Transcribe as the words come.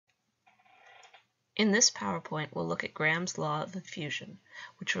In this PowerPoint, we'll look at Graham's law of effusion,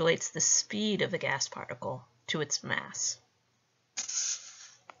 which relates the speed of a gas particle to its mass.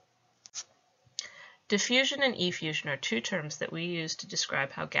 Diffusion and effusion are two terms that we use to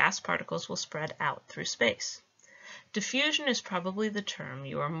describe how gas particles will spread out through space. Diffusion is probably the term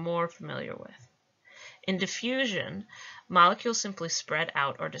you are more familiar with. In diffusion, molecules simply spread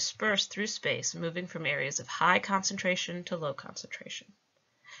out or disperse through space, moving from areas of high concentration to low concentration.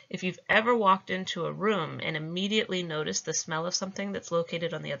 If you've ever walked into a room and immediately noticed the smell of something that's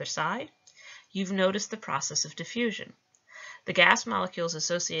located on the other side, you've noticed the process of diffusion. The gas molecules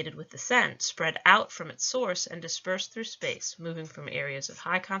associated with the scent spread out from its source and disperse through space, moving from areas of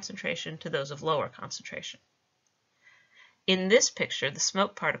high concentration to those of lower concentration. In this picture, the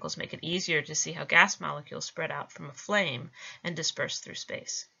smoke particles make it easier to see how gas molecules spread out from a flame and disperse through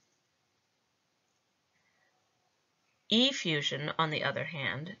space. Effusion, on the other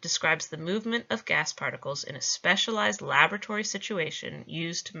hand, describes the movement of gas particles in a specialized laboratory situation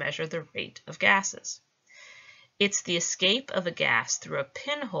used to measure the rate of gases. It's the escape of a gas through a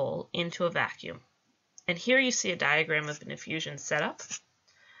pinhole into a vacuum. And here you see a diagram of an effusion setup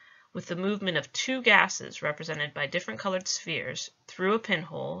with the movement of two gases represented by different colored spheres through a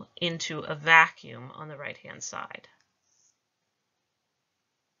pinhole into a vacuum on the right-hand side.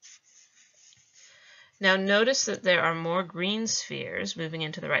 Now notice that there are more green spheres moving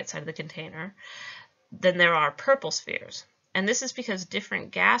into the right side of the container than there are purple spheres. And this is because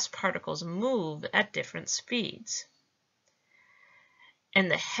different gas particles move at different speeds. And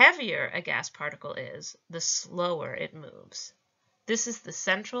the heavier a gas particle is, the slower it moves. This is the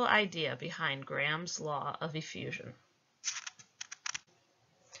central idea behind Graham's law of effusion.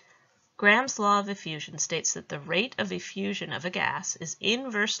 Graham's law of effusion states that the rate of effusion of a gas is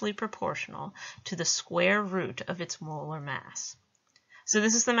inversely proportional to the square root of its molar mass. So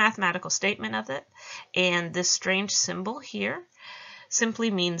this is the mathematical statement of it, and this strange symbol here simply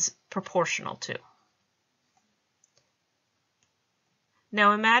means proportional to.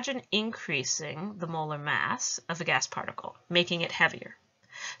 Now imagine increasing the molar mass of a gas particle, making it heavier.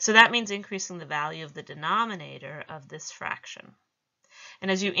 So that means increasing the value of the denominator of this fraction. And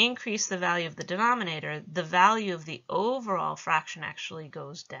as you increase the value of the denominator, the value of the overall fraction actually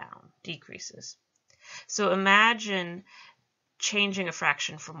goes down, decreases. So imagine changing a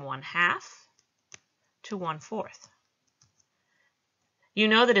fraction from 1/2 to 1/4. You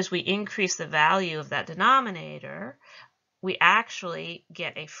know that as we increase the value of that denominator, we actually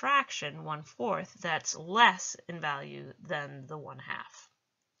get a fraction, 1/4, that's less in value than the 1/2.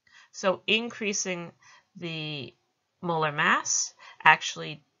 So increasing the molar mass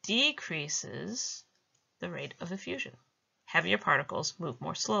actually decreases the rate of effusion. Heavier particles move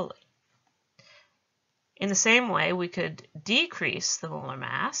more slowly. In the same way, we could decrease the molar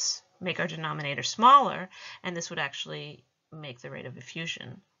mass, make our denominator smaller, and this would actually make the rate of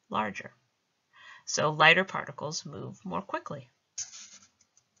effusion larger. So lighter particles move more quickly.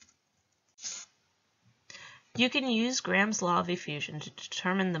 You can use Graham's law of effusion to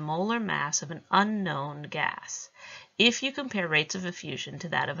determine the molar mass of an unknown gas if you compare rates of effusion to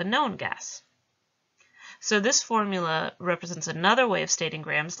that of a known gas. So this formula represents another way of stating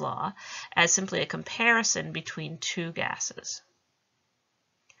Graham's law as simply a comparison between two gases.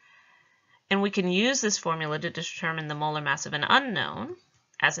 And we can use this formula to determine the molar mass of an unknown,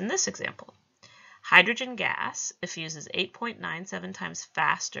 as in this example. Hydrogen gas effuses 8.97 times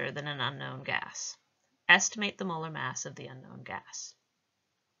faster than an unknown gas. Estimate the molar mass of the unknown gas.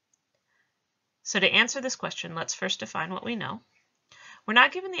 So to answer this question, let's first define what we know. We're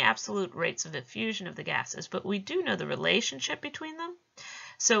not given the absolute rates of effusion of the gases, but we do know the relationship between them.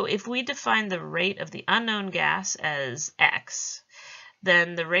 So if we define the rate of the unknown gas as x,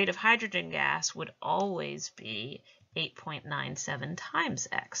 then the rate of hydrogen gas would always be 8.97 times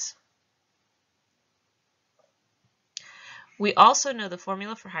x. We also know the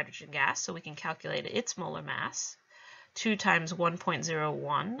formula for hydrogen gas, so we can calculate its molar mass. 2 times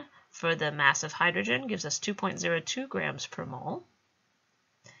 1.01 for the mass of hydrogen gives us 2.02 grams per mole.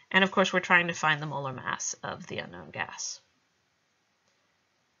 And of course, we're trying to find the molar mass of the unknown gas.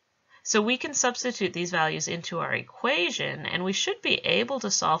 So we can substitute these values into our equation, and we should be able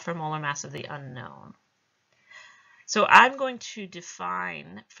to solve for molar mass of the unknown. So I'm going to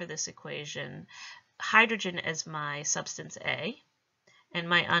define for this equation hydrogen as my substance A and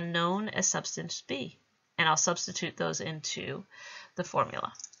my unknown as substance B. And I'll substitute those into the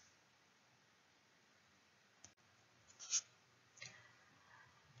formula.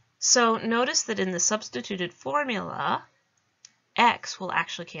 So notice that in the substituted formula, x will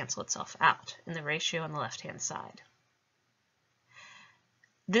actually cancel itself out in the ratio on the left-hand side.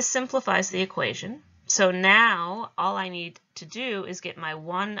 This simplifies the equation. So now all I need to do is get my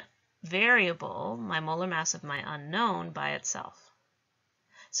one variable, my molar mass of my unknown, by itself.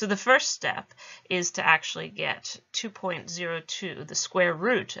 So the first step is to actually get 2.02, the square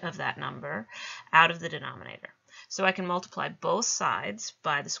root of that number, out of the denominator. So I can multiply both sides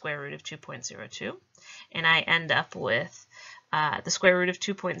by the square root of 2.02, and I end up with the square root of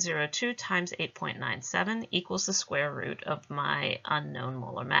 2.02 times 8.97 equals the square root of my unknown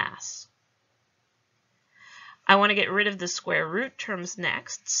molar mass. I want to get rid of the square root terms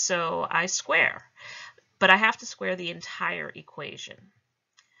next, so I square. But I have to square the entire equation.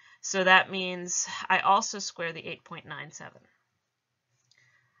 So that means I also square the 8.97.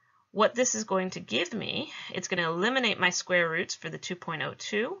 What this is going to give me, it's going to eliminate my square roots for the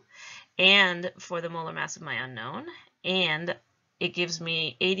 2.02 and for the molar mass of my unknown, and it gives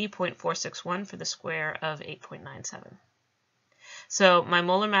me 80.461 for the square of 8.97. So my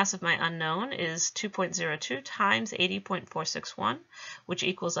molar mass of my unknown is 2.02 times 80.461, which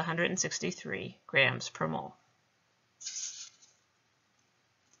equals 163 grams per mole.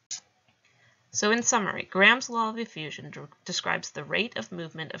 So in summary, Graham's law of effusion describes the rate of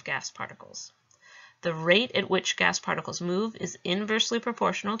movement of gas particles. The rate at which gas particles move is inversely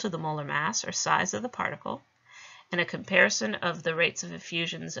proportional to the molar mass or size of the particle, and a comparison of the rates of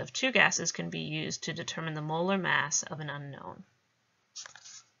effusions of two gases can be used to determine the molar mass of an unknown.